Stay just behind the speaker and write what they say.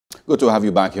Good to have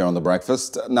you back here on The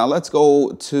Breakfast. Now let's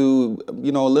go to, a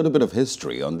little bit of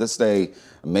history on this day,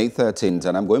 May 13th,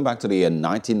 and I'm going back to the year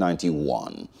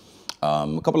 1991.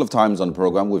 A couple of times on the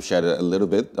program, we've shared a little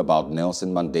bit about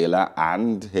Nelson Mandela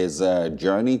and his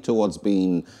journey towards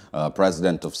being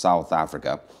president of South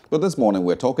Africa. But this morning,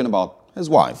 we're talking about his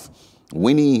wife,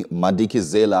 Winnie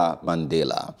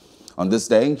Mandela. On this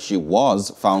day, she was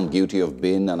found guilty of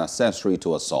being an accessory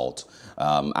to assault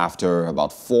after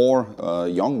about 4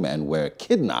 young men were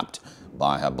kidnapped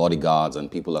by her bodyguards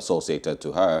and people associated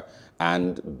to her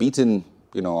and beaten,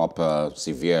 up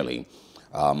severely.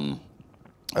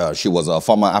 She was a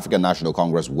former African National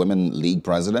Congress Women League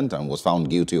president and was found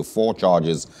guilty of 4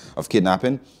 charges of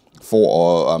kidnapping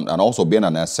and also being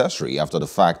an accessory after the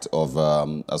fact of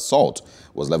assault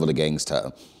was leveled against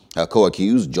her. Her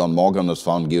co-accused, John Morgan, was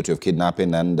found guilty of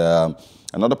kidnapping, and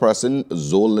another person,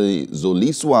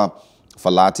 Zoliswa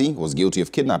Falati, was guilty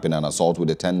of kidnapping and assault with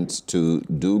intent to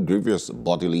do grievous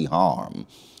bodily harm.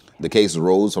 The case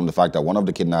arose from the fact that one of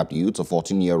the kidnapped youths, a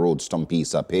 14-year-old Stumpy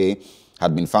Sape,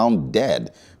 had been found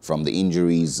dead from the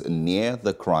injuries near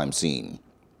the crime scene.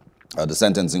 The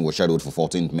sentencing was scheduled for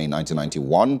 14th May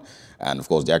 1991, and of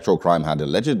course the actual crime had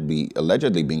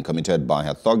allegedly been committed by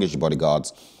her thuggish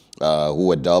bodyguards who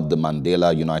were dubbed the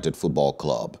Mandela United Football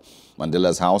Club.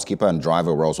 Mandela's housekeeper and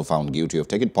driver were also found guilty of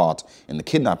taking part in the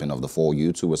kidnapping of the 4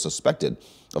 youths who were suspected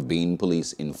of being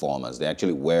police informers. They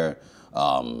actually were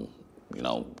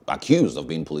accused of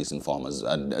being police informers.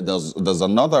 And there's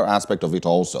another aspect of it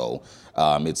also.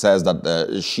 It says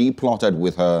that she plotted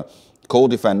with her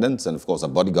co-defendants and, of course, her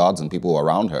bodyguards and people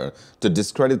around her to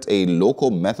discredit a local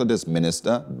Methodist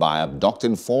minister by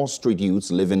abducting 4 street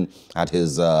youths living at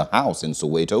his house in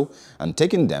Soweto and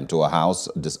taking them to a house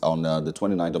on the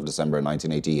 29th of December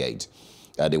 1988.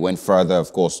 They went further,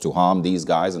 of course, to harm these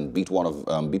guys and beat one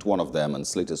of them and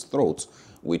slit his throat,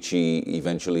 which he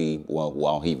eventually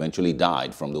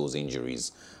died from those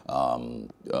injuries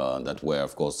that were,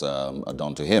 of course,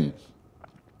 done to him.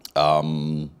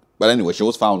 But anyway, she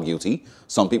was found guilty.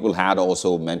 Some people had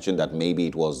also mentioned that maybe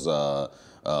it was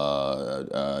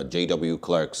J.W.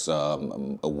 Clerk's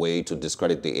a way to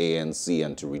discredit the ANC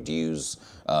and to reduce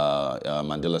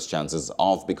Mandela's chances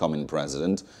of becoming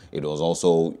president. It was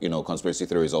also, conspiracy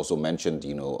theories also mentioned,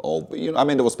 there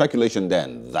was speculation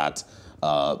then that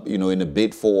in a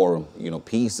bid for,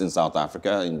 peace in South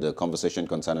Africa, in the conversation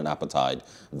concerning apartheid,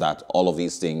 that all of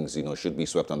these things, should be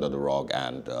swept under the rug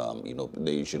and,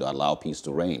 they should allow peace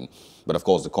to reign. But of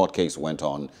course, the court case went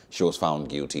on. She was found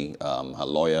guilty. Her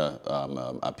lawyer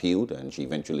appealed, and she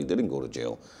eventually didn't go to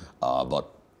jail. But,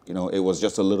 it was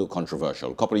just a little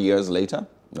controversial. A couple of years later,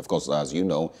 of course, as you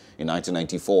know, in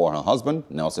 1994, her husband,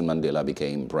 Nelson Mandela,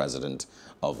 became president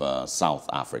of South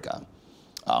Africa.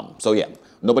 So yeah,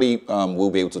 nobody will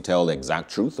be able to tell the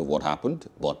exact truth of what happened,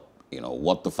 but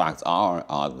what the facts are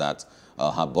that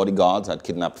her bodyguards had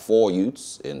kidnapped 4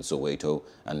 youths in Soweto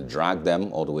and dragged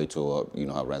them all the way to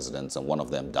her residence, and one of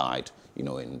them died in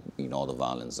all the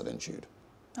violence that ensued.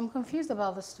 I'm confused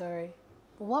about the story.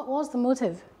 What was the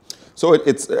motive? So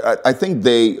I think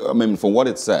from what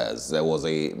it says, there was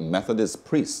a Methodist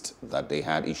priest that they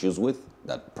had issues with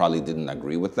that probably didn't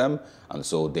agree with them, and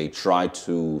so they tried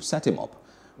to set him up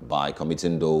by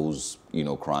committing those,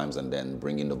 crimes and then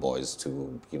bringing the boys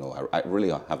to, I really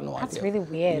have no idea. That's really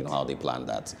weird. How they planned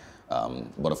that.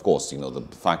 But of course, the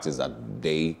fact is that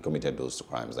they committed those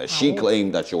crimes. She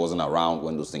claimed that she wasn't around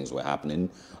when those things were happening,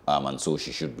 and so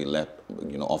she should be let,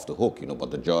 off the hook,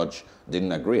 but the judge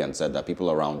didn't agree and said that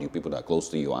people around you, people that are close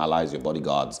to you, allies, your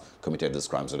bodyguards, committed this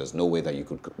crime. So there's no way that you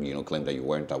could, claim that you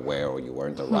weren't aware or you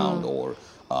weren't around or,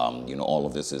 all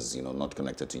of this is, not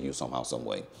connected to you somehow, some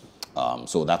way.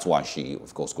 So that's why she,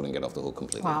 of course, couldn't get off the hook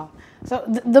completely. Wow. So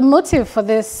the motive for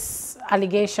this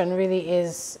allegation really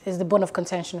is the bone of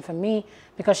contention for me,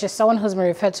 because she's someone who's been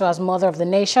referred to as mother of the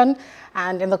nation.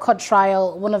 And in the court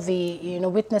trial, one of the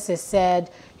witnesses said,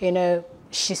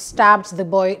 she stabbed the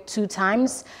boy 2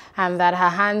 times and that her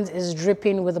hand is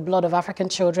dripping with the blood of African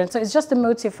children. So it's just the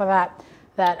motive for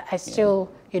that I still,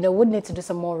 would need to do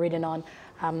some more reading on.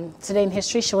 Today in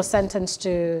history, she was sentenced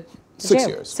to 6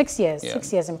 years. 6 years. Yeah.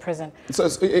 6 years in prison. So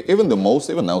even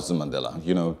Nelson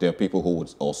Mandela, there are people who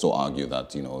would also argue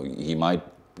that, he might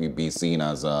be seen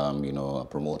as, a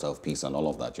promoter of peace and all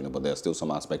of that, but there are still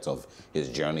some aspects of his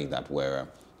journey that were,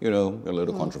 a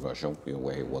little controversial,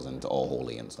 where he wasn't all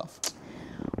holy and stuff.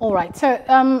 All right, so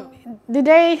the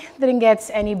day didn't get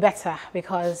any better,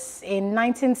 because in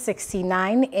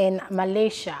 1969 in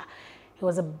Malaysia, it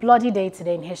was a bloody day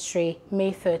today in history,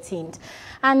 May 13th.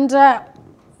 And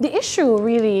the issue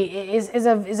really is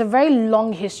a very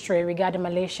long history regarding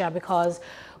Malaysia, because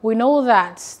we know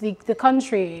that the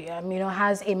country,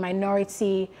 has a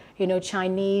minority,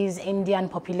 Chinese, Indian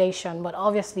population, but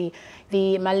obviously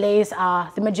the Malays are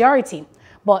the majority.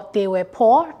 But they were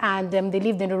poor, and they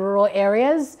lived in the rural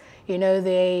areas.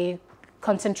 They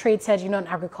concentrated, on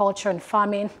agriculture and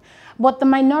farming. But the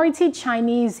minority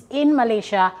Chinese in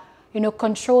Malaysia,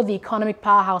 controlled the economic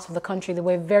powerhouse of the country. They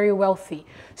were very wealthy.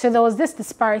 So there was this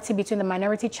disparity between the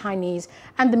minority Chinese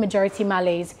and the majority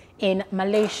Malays in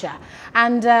Malaysia.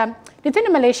 And the thing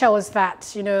in Malaysia was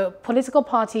that, political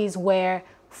parties were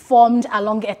formed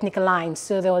along ethnic lines.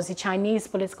 So there was the Chinese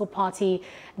political party,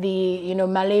 the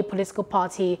Malay political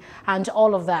party, and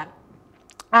all of that.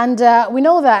 And we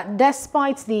know that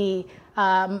despite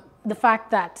the fact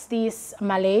that these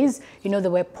Malays, they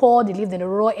were poor, they lived in the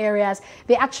rural areas,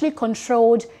 they actually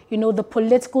controlled, the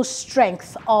political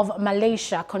strength of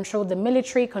Malaysia, controlled the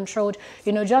military, controlled,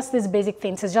 just these basic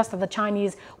things. It's just that the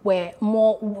Chinese were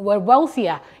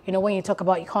wealthier, when you talk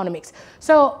about economics.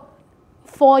 So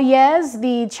for years,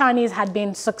 the Chinese had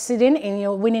been succeeding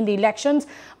in winning the elections,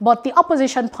 but the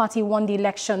opposition party won the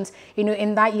elections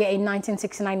in that year in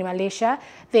 1969 in Malaysia.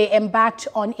 They embarked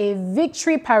on a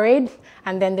victory parade,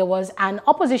 and then there was an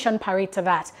opposition parade to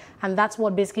that, and that's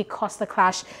what basically caused the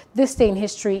clash. This day in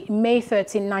history, May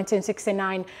 13,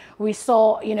 1969, we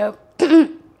saw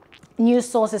news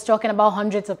sources talking about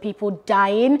hundreds of people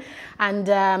dying, and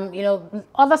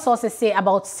other sources say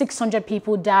about 600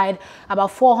 people died,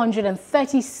 about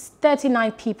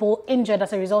 439 people injured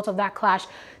as a result of that clash.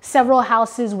 Several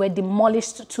houses were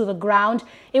demolished to the ground.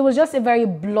 It was just a very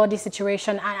bloody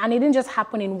situation, and it didn't just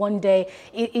happen in one day.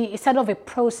 It set off a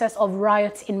process of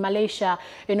riots in Malaysia.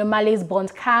 Malays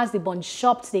burned cars, they burned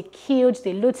shops, they killed,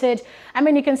 they looted. I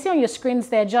mean, you can see on your screens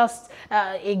there just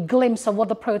a glimpse of what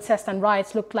the protests and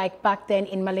riots looked like back then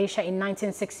in Malaysia in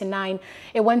 1969.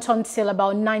 It went on till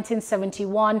about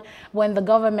 1971 when the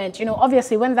government,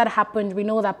 obviously when that happened, we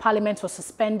know that parliament was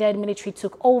suspended, military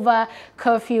took over,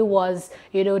 curfew was,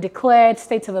 declared,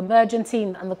 state of emergency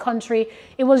in the country.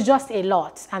 It was just a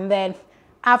lot. And then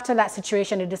after that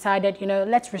situation, they decided,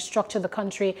 let's restructure the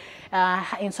country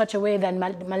in such a way that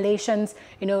Malaysians,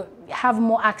 have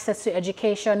more access to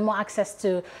education, more access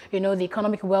to, the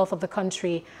economic wealth of the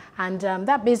country. And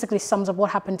that basically sums up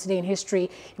what happened today in history.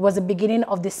 It was the beginning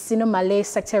of the Sino-Malay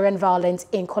sectarian violence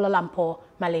in Kuala Lumpur,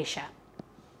 Malaysia.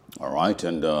 All right,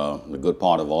 and the good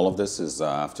part of all of this is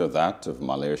after that of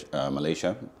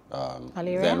Malaysia,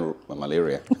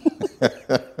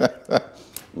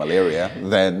 malaria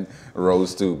then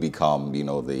rose to become,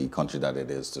 the country that it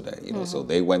is today. So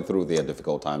they went through their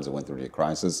difficult times, they went through their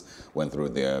crisis, went through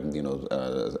their,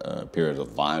 periods of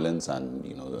violence and,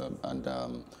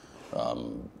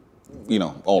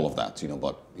 all of that,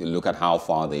 but you look at how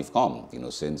far they've come,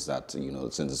 since that,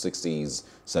 since the 60s,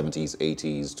 70s,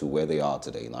 80s to where they are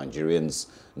today. Nigerians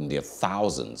in their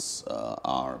thousands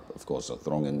are, of course,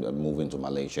 moving to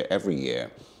Malaysia every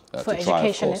year. For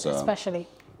education, especially.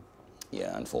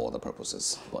 Yeah, and for other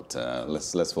purposes. But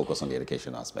let's focus on the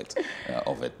education aspect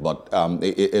of it. But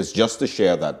it's just to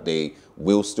share that they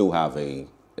will still have a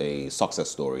success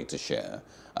story to share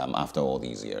after all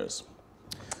these years.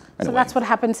 Anyway. So that's what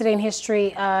happened today in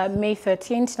history, May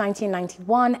 13th,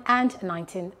 1991 and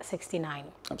 1969.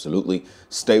 Absolutely.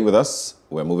 Stay with us.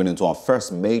 We're moving into our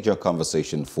first major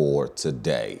conversation for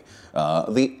today.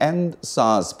 The End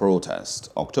SARS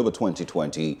protest, October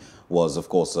 2020, was, of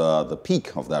course, the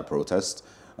peak of that protest.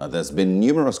 There's been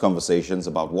numerous conversations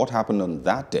about what happened on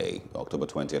that day, October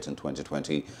 20th in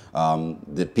 2020.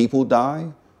 Did people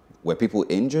die? Were people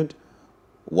injured?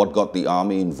 What got the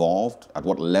army involved? At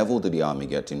what level did the army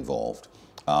get involved?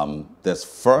 There's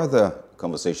further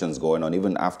conversations going on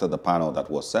even after the panel that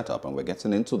was set up, and we're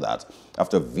getting into that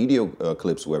after video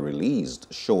clips were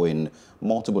released showing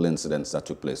multiple incidents that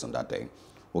took place on that day.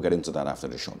 We'll get into that after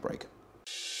the short break.